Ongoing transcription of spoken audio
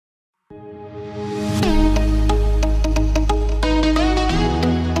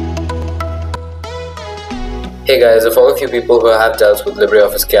Hey guys, for all of you people who have doubts with Libre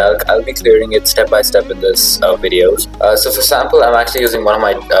Office Calc, I'll be clearing it step by step in this videos. So for sample, I'm actually using one of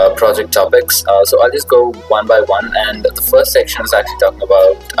my project topics. So I'll just go one by one, and the first section is actually talking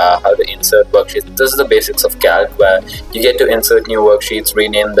about how to insert worksheets. This is the basics of Calc, where you get to insert new worksheets,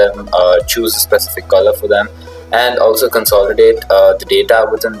 rename them, choose a specific color for them, and also consolidate the data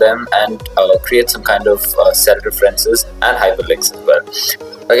within them, and create some kind of cell references and hyperlinks as well.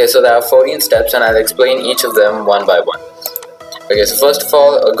 Okay, so there are 14 steps, and I'll explain each of them one by one. Okay, so first of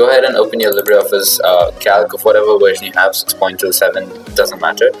all, go ahead and open your LibreOffice Calc of whatever version you have, 6.27, doesn't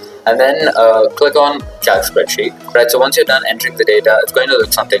matter. And then click on Calc Spreadsheet. Right, so once you're done entering the data, it's going to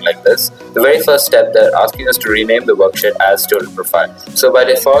look something like this. The very first step, they're asking us to rename the worksheet as student profile. So by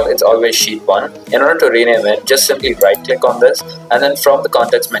default, it's always sheet 1. In order to rename it, just simply right click on this, and then from the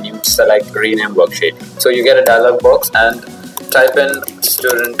context menu, select rename worksheet. So you get a dialog box and type in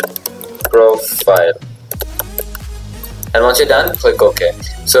student profile. And once you're done, click OK.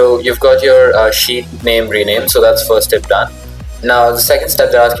 So you've got your sheet name renamed, so that's first step done. Now the second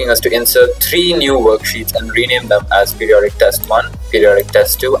step, they're asking us to insert 3 new worksheets and rename them as periodic test 1, periodic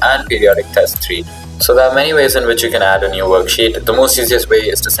test 2, and periodic test 3. So there are many ways in which you can add a new worksheet. The most easiest way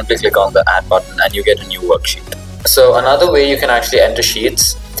is to simply click on the add button and you get a new worksheet. So another way you can actually enter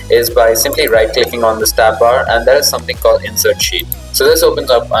sheets is by simply right clicking on this tab bar, and there is something called insert sheet. So this opens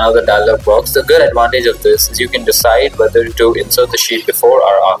up another dialog box. The good advantage of this is you can decide whether to insert the sheet before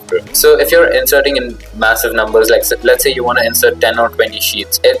or after. So if you're inserting in massive numbers, like let's say you want to insert 10 or 20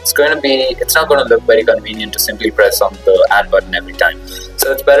 sheets, it's not going to look very convenient to simply press on the add button every time.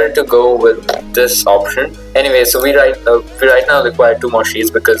 So it's better to go with this option. Anyway, so we right now require 2 more sheets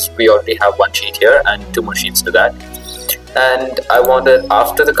because we already have 1 sheet here and 2 more sheets to that. And I want it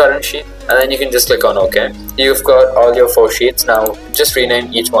after the current sheet, and then you can just click on OK. You've got all your 4 sheets. Now just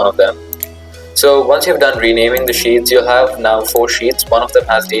rename each one of them. So once you've done renaming the sheets, you'll have now 4 sheets. One of them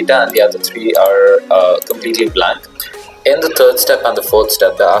has data and the other 3 are completely blank. In the third step and the fourth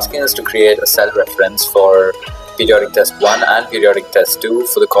step, they're asking us to create a cell reference for periodic test 1 and periodic test 2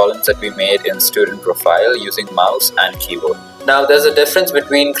 for the columns that we made in student profile using mouse and keyboard. Now there's a difference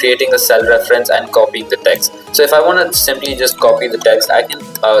between creating a cell reference and copying the text. So if I want to simply just copy the text, I can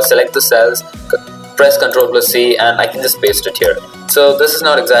select the cells, press Ctrl+C, and I can just paste it here. So this is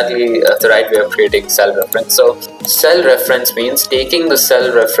not exactly the right way of creating cell reference. So cell reference means taking the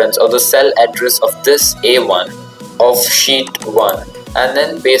cell reference or the cell address of this A1 of sheet 1 and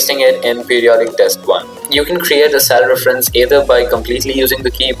then pasting it in periodic test 1. You can create a cell reference either by completely using the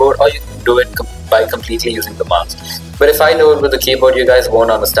keyboard, or you can do it by completely using the mouse. But if I do it with the keyboard, you guys won't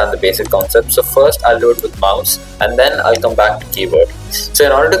understand the basic concept. So first I'll do it with mouse, and then I'll come back to keyboard. So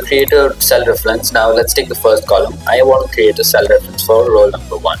in order to create a cell reference, now let's take the first column. I want to create a cell reference for roll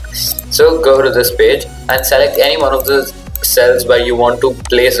number 1. So go to this page and select any one of the cells where you want to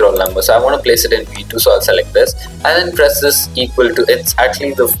place roll number. So I want to place it in B2, so I'll select this and then press this equal to. It's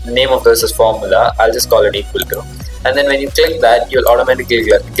actually the name of this is formula. I'll just call it equal to. And then when you click that, you'll automatically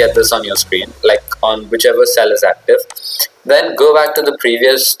get this on your screen, like on whichever cell is active. Then go back to the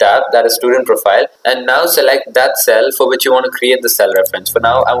previous tab, that is student profile, and now select that cell for which you want to create the cell reference. For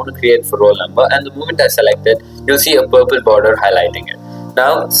now, I want to create for roll number, and the moment I select it, you'll see a purple border highlighting it.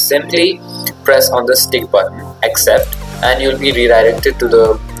 Now simply press on the tick button, accept, and you'll be redirected to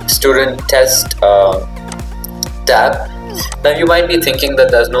the student test tab. Now you might be thinking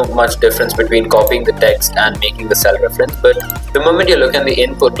that there's no much difference between copying the text and making the cell reference, but the moment you look in the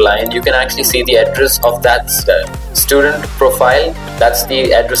input line, you can actually see the address of that cell. Student profile, that's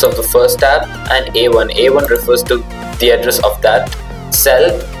the address of the first tab, and A1 refers to the address of that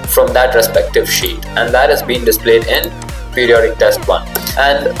cell from that respective sheet, and that is being displayed in periodic test 1.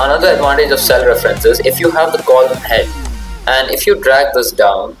 And another advantage of cell references, if you have the column head, and if you drag this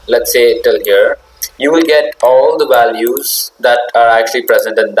down, let's say till here, you will get all the values that are actually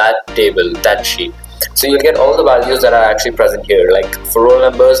present in that table, that sheet. So you'll get all the values that are actually present here. Like for roll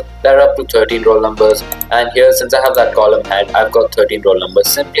numbers, there are up to 13 roll numbers, and here, since I have that column head, I've got 13 roll numbers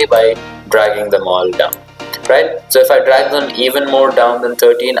simply by dragging them all down. Right? So if I drag them even more down than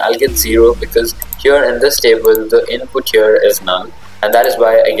 13, I'll get 0, because here in this table, the input here is null, and that is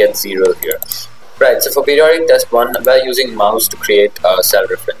why I get 0 here. Right, so for periodic test 1, we're using mouse to create a cell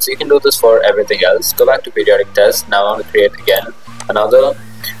reference. You can do this for everything else. Go back to periodic test. Now I want to create again another.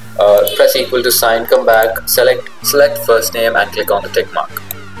 Press equal to sign, come back, select first name and click on the tick mark.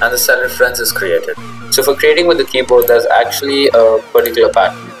 And the cell reference is created. So for creating with the keyboard, there's actually a particular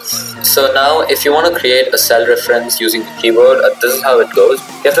pattern. So now if you want to create a cell reference using the keyboard, this is how it goes.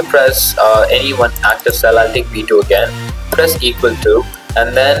 You have to press any one active cell. I'll take B2 again. Press equal to,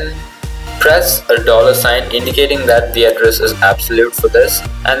 and then press a dollar sign indicating that the address is absolute for this,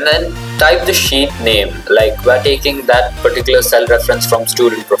 and then type the sheet name, like we're taking that particular cell reference from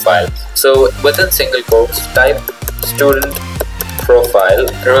student profile. So within single quotes, type student profile.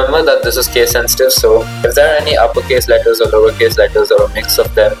 Remember that this is case sensitive, so if there are any uppercase letters or lowercase letters or a mix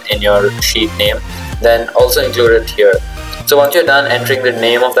of them in your sheet name, then also include it here. So once you're done entering the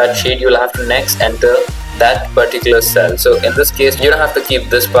name of that sheet, you'll have to next enter that particular cell. So in this case, you don't have to keep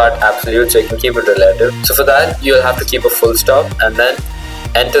this part absolute, so you can keep it relative. So for that, you'll have to keep a full stop and then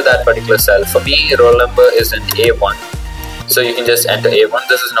enter that particular cell. For me, roll number is in A1, so you can just enter A1.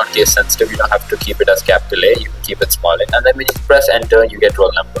 This is not case sensitive, you don't have to keep it as capital A, you can keep it small a, and then when you press enter, you get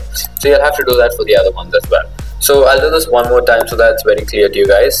roll number. So you'll have to do that for the other ones as well. So I'll do this one more time so that's very clear to you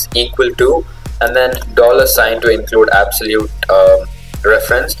guys. Equal to, and then dollar sign to include absolute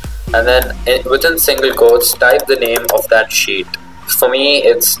reference, and then within single quotes, type the name of that sheet. For me,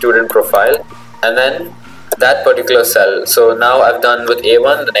 it's student profile, and then that particular cell. So now I've done with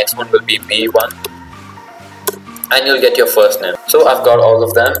A1, the next one will be B1, and you'll get your first name. So I've got all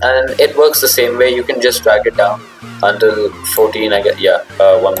of them, and it works the same way. You can just drag it down until 14, I get,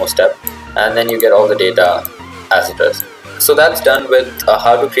 one more step, and then you get all the data as it is. So that's done with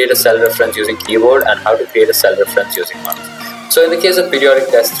how to create a cell reference using keyboard and how to create a cell reference using mouse. So in the case of periodic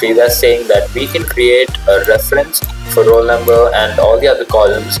test 3, they're saying that we can create a reference for roll number and all the other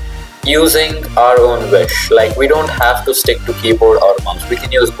columns using our own wish. Like, we don't have to stick to keyboard or mouse, we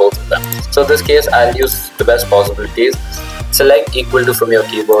can use both of them. So in this case, I'll use the best possibilities. Select equal to from your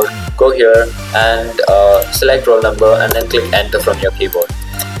keyboard, go here and select roll number and then click enter from your keyboard.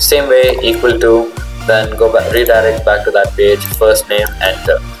 Same way, equal to, then go back, redirect back to that page, first name,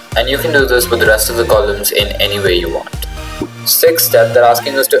 enter. And you can do this with the rest of the columns in any way you want. Sixth step, they're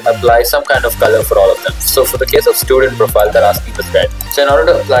asking us to apply some kind of color for all of them. So for the case of student profile, they're asking us red. So in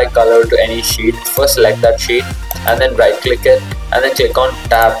order to apply color to any sheet, first select that sheet and then right click it and then click on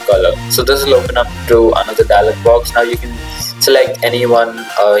tab color. So this will open up to another dialog box. Now you can select any one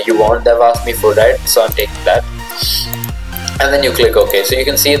you want. They've asked me for red, so I'm taking that. And then you click OK. So you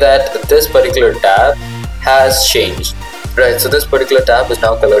can see that this particular tab has changed. Right, so this particular tab is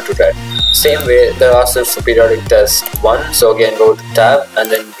now colored to red. Same way, there are also for periodic test 1. So again, go to tab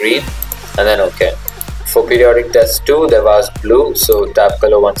and then green and then OK. For periodic test 2, they've asked blue, so tab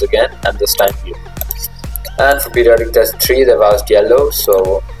color once again and this time blue. And for periodic test 3, they've asked yellow,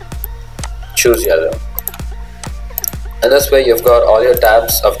 so choose yellow. And this way you've got all your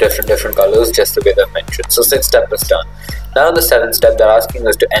tabs of different colors, just the way they've mentioned. So 6th step is done. Now in the 7th step, they're asking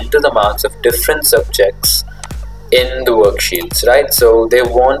us to enter the marks of different subjects in the worksheets, right? So they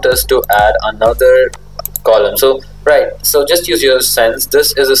want us to add another column. So so just use your sense,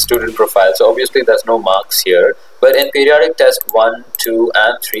 this is a student profile, so obviously there's no marks here, but in periodic test 1, 2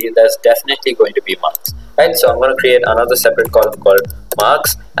 and 3 there's definitely going to be marks, right? So I'm going to create another separate column called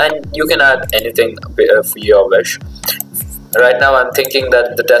marks, and you can add anything for your wish. Right now I'm thinking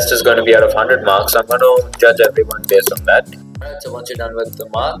that the test is going to be out of 100 marks, so I'm going to judge everyone based on that. Right, so once you're done with the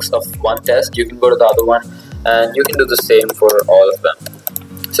marks of one test, you can go to the other one and you can do the same for all of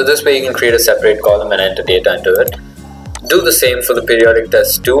them. So this way you can create a separate column and enter data into it. Do the same for the periodic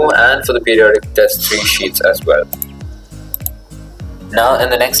test 2 and for the periodic test 3 sheets as well. Now in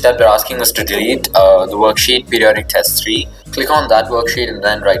the next step, they're asking us to delete the worksheet periodic test 3. Click on that worksheet and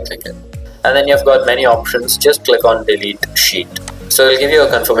then right click it. And then you've got many options, just click on delete sheet. So it'll give you a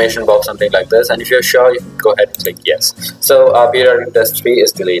confirmation box, something like this, and if you're sure, you can go ahead and click yes. So our periodic test 3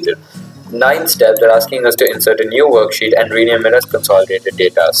 is deleted. 9th step, they're asking us to insert a new worksheet and rename it as consolidated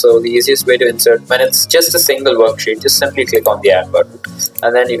data. So the easiest way to insert, when it's just a single worksheet, just simply click on the add button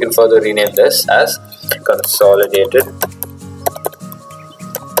and then you can further rename this as consolidated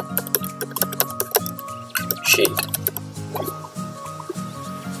sheet.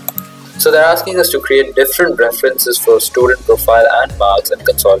 So they're asking us to create different references for student profile and marks and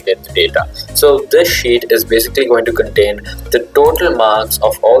consolidate the data. So this sheet is basically going to contain the total marks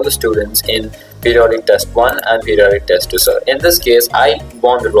of all the students in periodic test 1 and periodic test 2. So in this case, I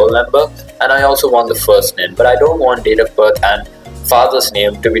want the roll number and I also want the first name, but I don't want date of birth and father's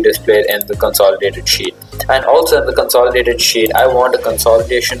name to be displayed in the consolidated sheet. And also in the consolidated sheet, I want a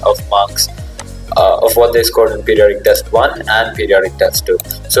consolidation of marks of what they scored in periodic test 1 and periodic test 2.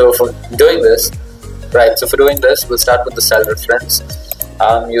 So for doing this, we'll start with the cell reference.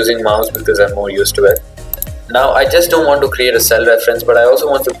 I'm using mouse because I'm more used to it. Now I just don't want to create a cell reference, but I also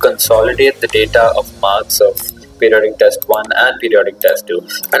want to consolidate the data of marks of periodic test 1 and periodic test 2.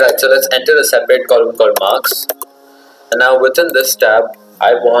 Alright, so let's enter a separate column called marks. And now within this tab,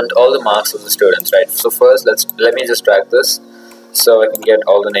 I want all the marks of the students, right? So first, let me just drag this so I can get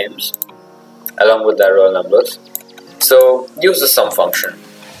all the names. along with their roll numbers. So use the sum function.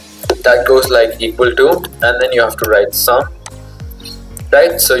 That goes like equal to, and then you have to write sum.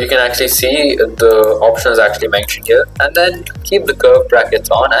 Right, so you can actually see the options actually mentioned here, and then keep the curved brackets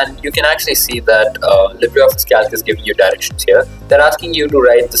on, and you can actually see that LibreOffice Calc is giving you directions here. They're asking you to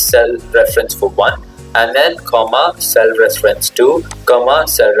write the cell reference for 1, and then comma cell reference 2, comma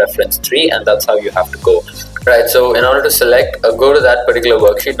cell reference 3, and that's how you have to go. Right, so in order to select, go to that particular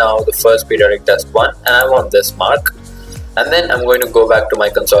worksheet, now the first periodic test 1, and I want this mark. And then I'm going to go back to my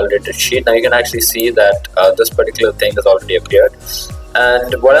consolidated sheet. Now you can actually see that this particular thing has already appeared.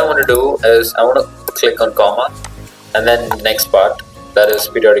 And what I want to do is I want to click on comma, and then next part, that is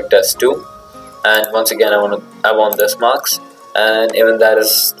periodic test 2, and once again I want this marks, and even that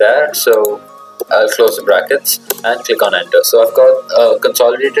is there, so I'll close the brackets and click on enter. So I've got a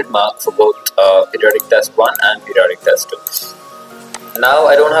consolidated mark for both periodic test 1 and periodic test 2. Now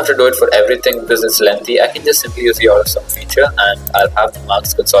I don't have to do it for everything because it's lengthy. I can just simply use the order sum feature and I'll have the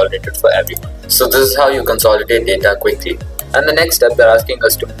marks consolidated for everyone. So this is how you consolidate data quickly. And the next step, they're asking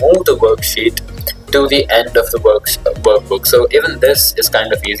us to move the worksheet to the end of the workbook. So even this is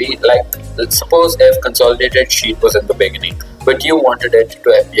kind of easy. Like, let's suppose if consolidated sheet was in the beginning, but you wanted it to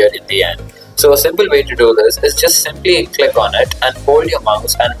appear in the end. So a simple way to do this is just simply click on it and hold your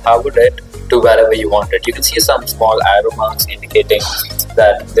mouse and hover it to wherever you want it. You can see some small arrow marks indicating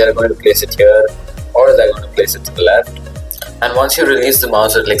that they're going to place it here or they're going to place it to the left. And once you release the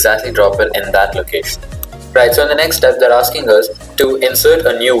mouse, it'll exactly drop it in that location. Right, so in the next step, they're asking us to insert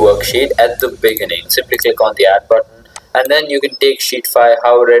a new worksheet at the beginning. Simply click on the add button, and then you can take sheet 5,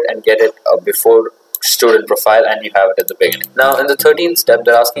 hover it, and get it before student profile, and you have it at the beginning. Now in the 13th step,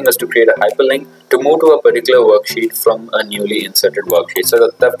 they're asking us to create a hyperlink to move to a particular worksheet from a newly inserted worksheet.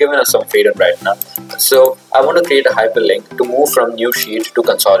 So they've given us some freedom right now. So I want to create a hyperlink to move from new sheet to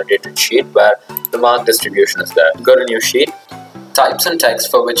consolidated sheet where the mark distribution is there. Go to new sheet, type some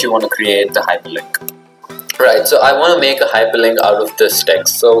text for which you want to create the hyperlink. Right, so I want to make a hyperlink out of this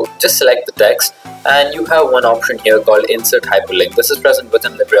text. So just select the text and you have one option here called insert hyperlink. This is present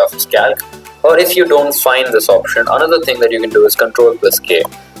within LibreOffice Calc. Or if you don't find this option, another thing that you can do is Ctrl+K.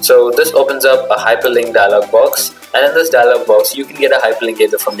 So this opens up a hyperlink dialog box, and in this dialog box you can get a hyperlink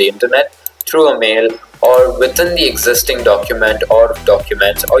either from the internet, through a mail, or within the existing document or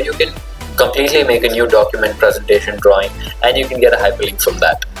documents, or you can completely make a new document, presentation, drawing, and you can get a hyperlink from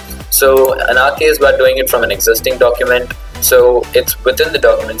that. So in our case, we're doing it from an existing document, so it's within the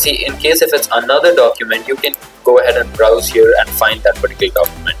document. See, in case if it's another document, you can go ahead and browse here and find that particular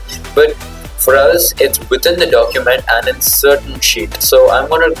document. But for us, it's within the document and in certain sheet. So I'm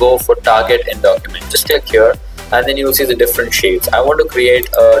going to go for target in document. Just click here and then you'll see the different sheets. I want to create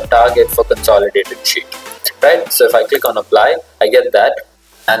a target for consolidated sheet. Right? So if I click on apply, I get that.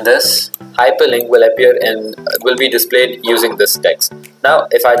 And this hyperlink will be displayed using this text. Now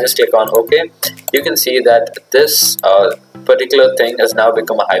if I just click on OK, you can see that this particular thing has now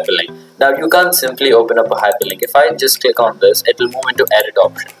become a hyperlink. Now you can't simply open up a hyperlink. If I just click on this, it will move into edit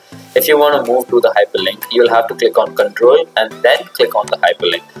option. If you want to move to the hyperlink, you'll have to click on Control and then click on the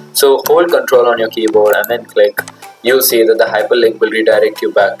hyperlink. So hold Control on your keyboard and then click. You'll see that the hyperlink will redirect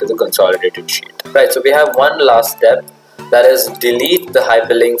you back to the consolidated sheet. Right, so we have one last step, that is delete the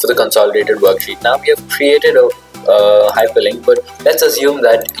hyperlink for the consolidated worksheet. Now we have created a hyperlink, but let's assume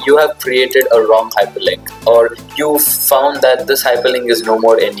that you have created a wrong hyperlink, or you found that this hyperlink is no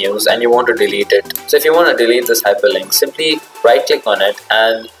more in use and you want to delete it. So if you want to delete this hyperlink, simply right click on it,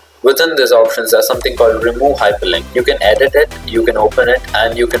 and within these options there's something called remove hyperlink. You can edit it, you can open it,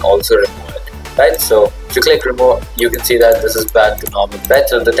 and you can also remove it. Right, so if you click remove, you can see that this is back to normal. Right,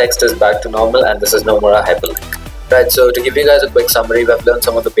 so the text is back to normal and this is no more a hyperlink. Right, so to give you guys a quick summary, we've learned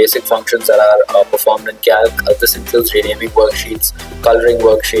some of the basic functions that are performed in Calc. This includes renaming worksheets, coloring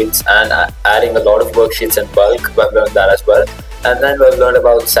worksheets, and adding a lot of worksheets in bulk. We've learned that as well. And then we've learned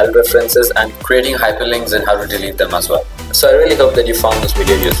about cell references and creating hyperlinks and how to delete them as well. So I really hope that you found this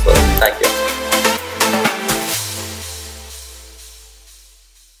video useful. Thank you.